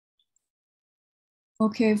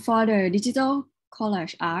Okay, for the digital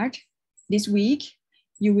collage art, this week,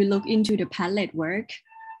 you will look into the palette work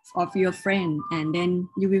of your friend, and then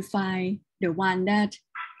you will find the one that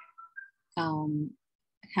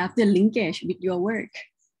have the linkage with your work,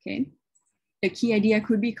 okay? The key idea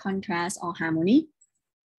could be contrast or harmony,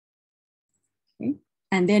 okay?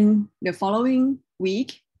 And then the following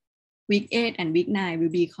week, week 8 and week 9 will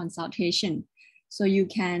be consultation. So you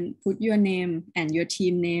can put your name and your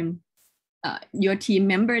team name, your team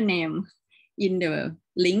member name in the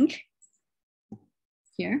link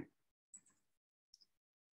here.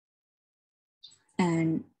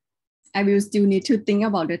 And I will still need to think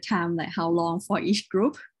about the time, like how long for each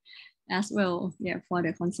group as well, yeah, for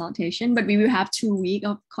the consultation, but we will have 2 weeks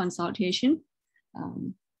of consultation.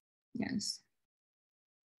 Yes.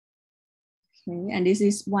 Okay, and this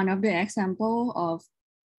is one of the example of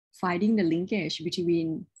finding the linkage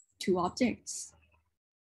between two objects.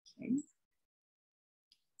 Okay.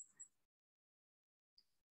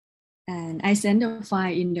 And I send the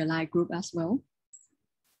file in the Line group as well.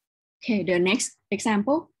 Okay, the next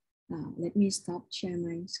example. Let me stop share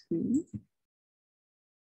my screen.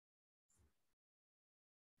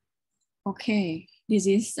 Okay, this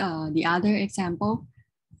is the other example.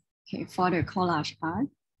 Okay, for the collage art.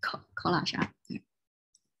 Collage art.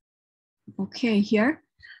 Okay, here.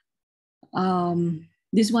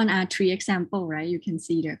 This one are 3 examples, right? You can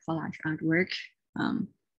see the collage artwork.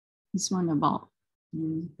 This one about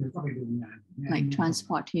like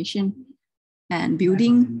transportation and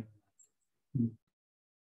building.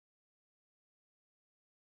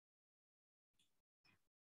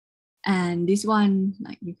 And this one,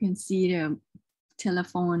 like you can see the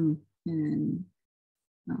telephone and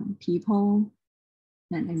people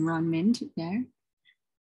and environment there,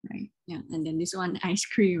 right? Yeah, and then this one, ice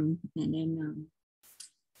cream, and then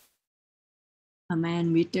a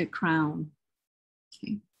man with the crown.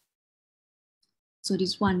 Okay. So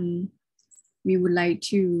this one, we would like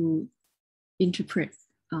to interpret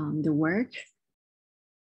the work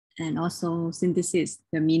and also synthesis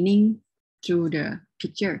the meaning through the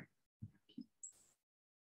picture.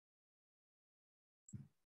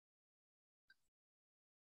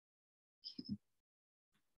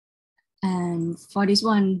 And for this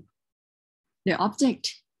one, the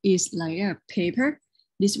object is like a paper.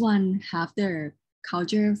 This one have the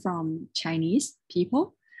culture from Chinese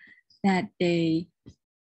people that they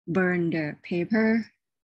burn the paper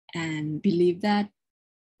and believe that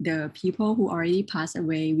the people who already passed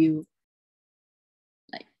away will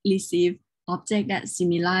like receive object that's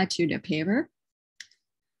similar to the paper.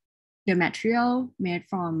 The material made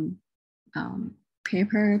from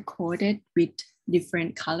paper coated with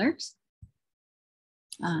different colors.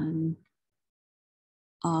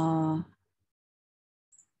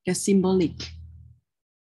 The symbolic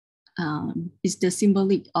is the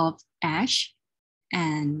symbolic of ash,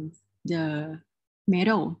 and the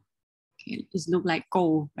metal. Okay, it look like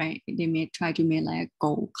gold, right? They may try to make like a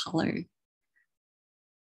gold color.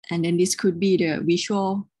 And then this could be the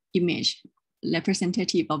visual image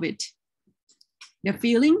representative of it. The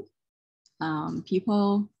feeling,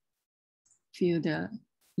 people feel the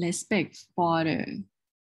respect for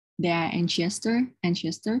their ancestor,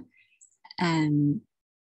 and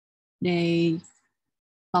they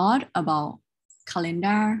thought about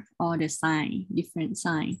calendar or the sign, different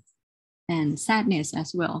sign, and sadness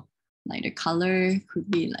as well. Like the color could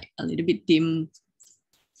be like a little bit dim.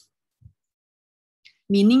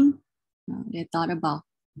 Meaning, they thought about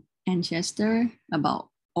ancestor, about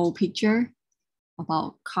old picture,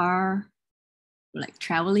 about car, like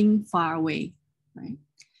traveling far away, right?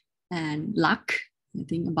 And luck, I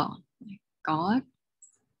think about like God.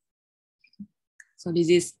 So this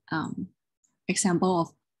is example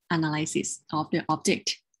of analysis of the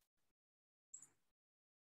object.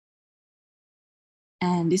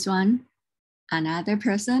 And this one, another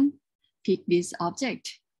person picked this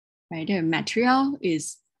object, right? The material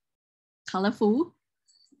is colorful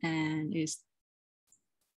and is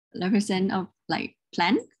represent of like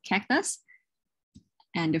plant, cactus.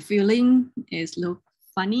 And the feeling is look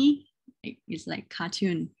funny, it's like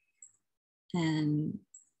cartoon, and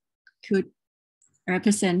could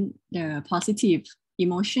represent the positive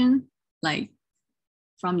emotion, like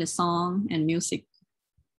from the song and music.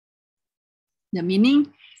 The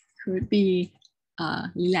meaning could be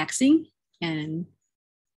relaxing and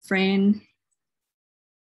friend.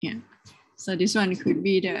 Yeah, so this one could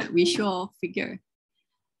be the visual figure.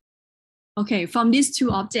 Okay, from these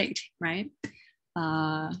 2 objects, right?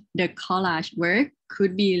 The collage work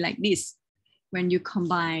could be like this. When you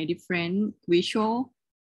combine different visual,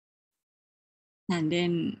 and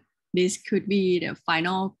then this could be the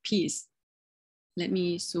final piece. Let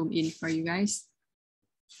me zoom in for you guys.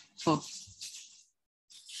 Oh,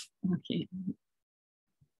 okay.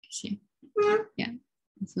 See. Yeah.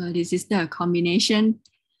 So this is the combination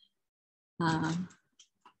of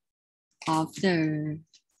the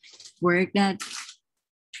work that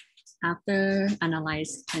after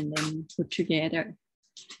analyze and then put together.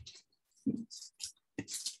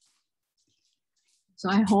 So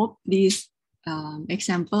I hope this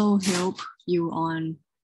example help you on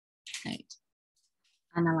like,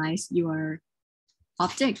 analyze your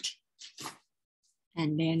object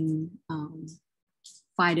and then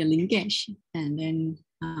find the linkage and then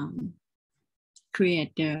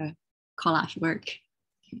create the collage work.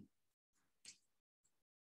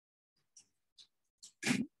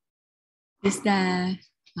 Okay. Is there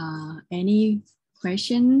any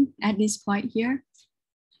question at this point here?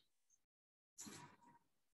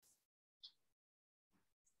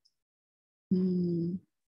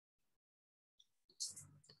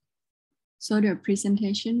 So the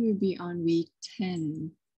presentation will be on week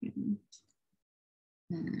 10.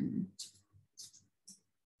 And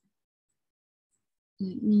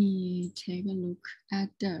let me take a look at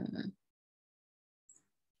the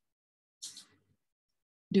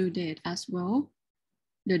due date as well.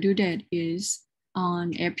 The due date is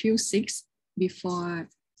on April 6th before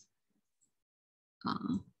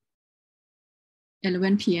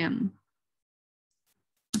 11 p.m.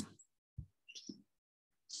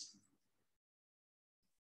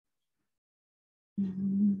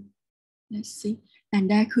 Let's see. And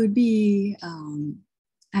that could be,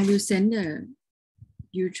 I will send a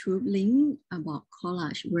YouTube link about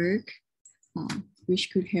collage work, which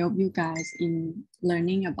could help you guys in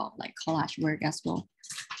learning about like collage work as well.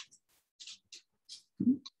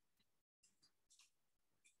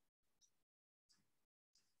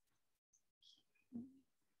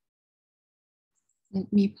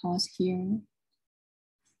 Let me pause here.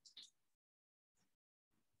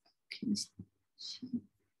 Okay.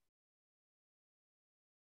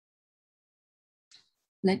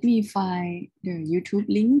 Let me find the YouTube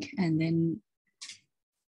link and then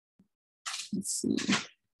let's see.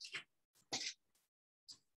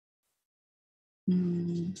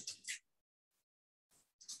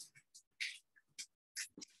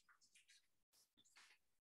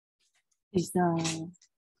 Is the,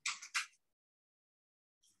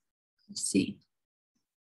 let's see.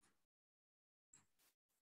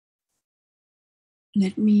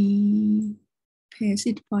 Let me paste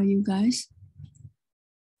it for you guys.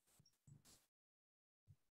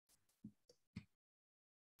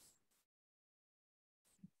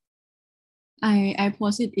 I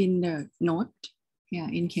post it in the note, yeah,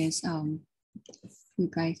 in case you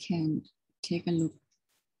guys can take a look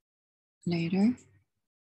later.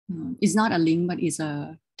 It's not a link, but it's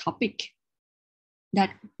a topic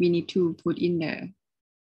that we need to put in the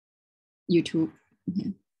YouTube.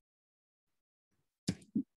 Yeah.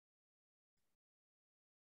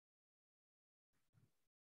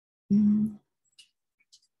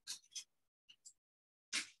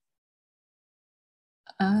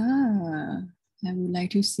 I would like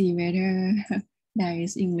to see whether there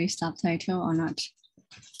is English subtitle or not.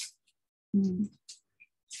 Let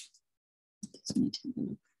me take a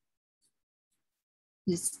look.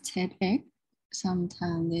 This TEDx,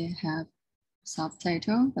 sometimes they have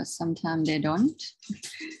subtitle, but sometimes they don't.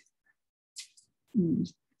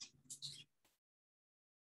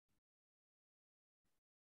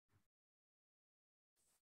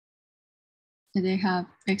 They have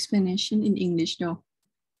explanation in English though.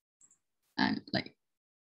 And like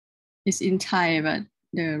it's in Thai, but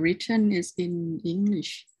the written is in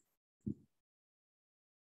English.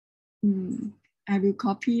 I will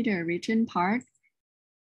copy the written part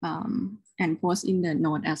and post in the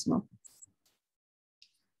note as well.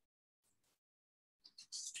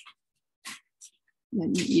 Let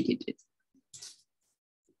me edit it.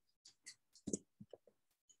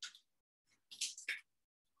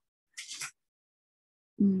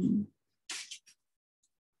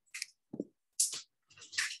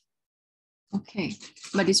 Okay,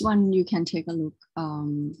 but this one you can take a look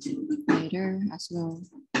later as well.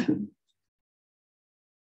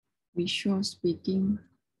 Visual speaking.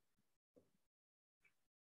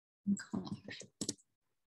 Collage.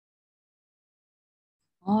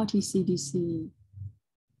 Oh, TCDC.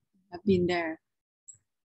 I've been there.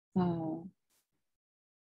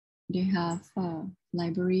 They have a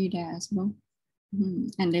library there as well.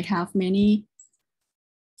 And they have many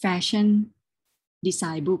fashion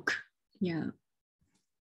design book. Yeah.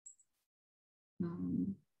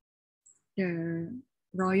 The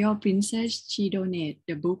royal princess, she donated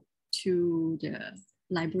the book to the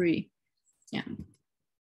library. Yeah.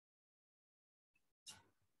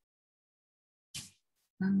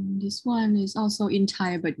 This one is also in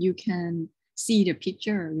Thai, but you can see the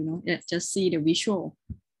picture, you know, just see the visual.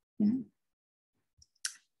 Yeah.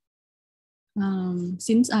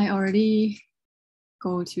 Since I already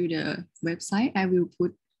go to the website, I will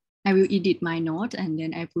edit my note and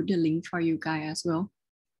then I put the link for you guys as well.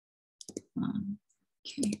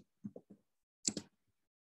 Okay.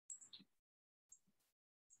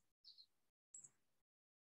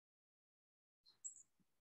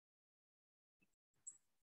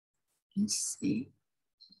 Let's see.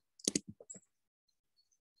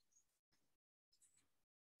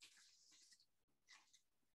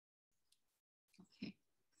 Okay.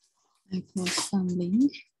 I post some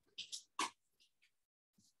link.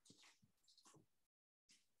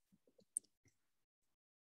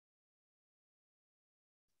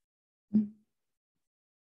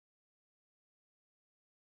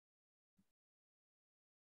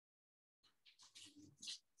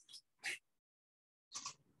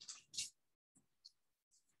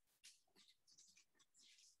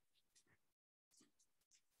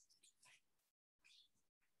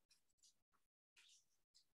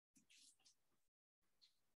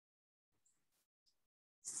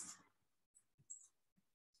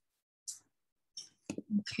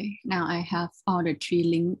 Okay, now I have all the 3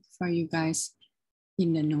 links for you guys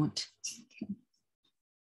in the note. Okay.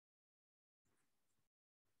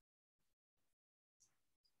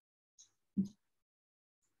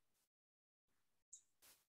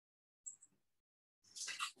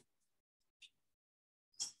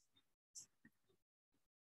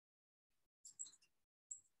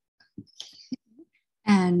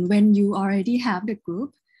 And when you already have the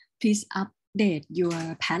group, please update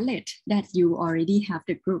your palette that you already have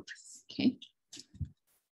the group. Okay.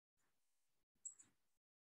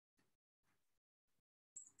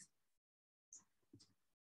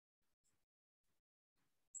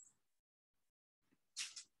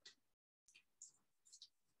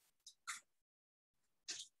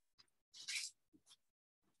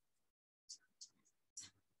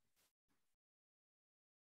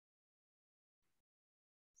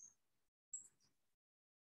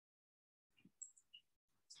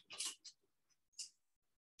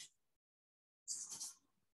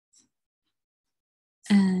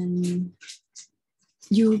 And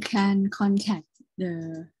you can contact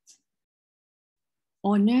the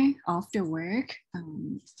owner of the work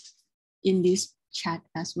in this chat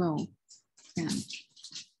as well. Yeah.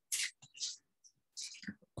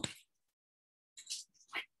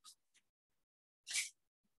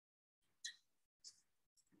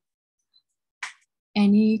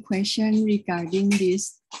 Any question regarding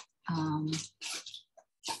this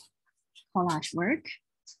collage work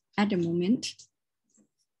at the moment?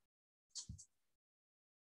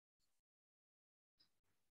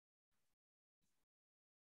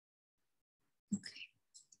 Okay.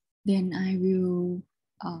 Then I will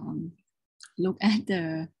look at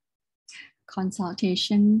the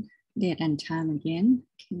consultation date and time again.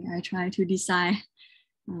 Okay, I try to decide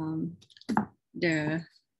the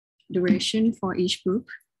duration for each group.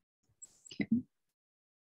 Okay.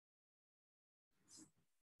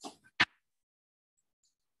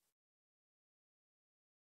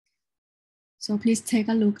 So please take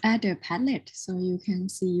a look at the Padlet so you can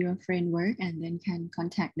see your friend work and then can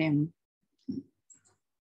contact them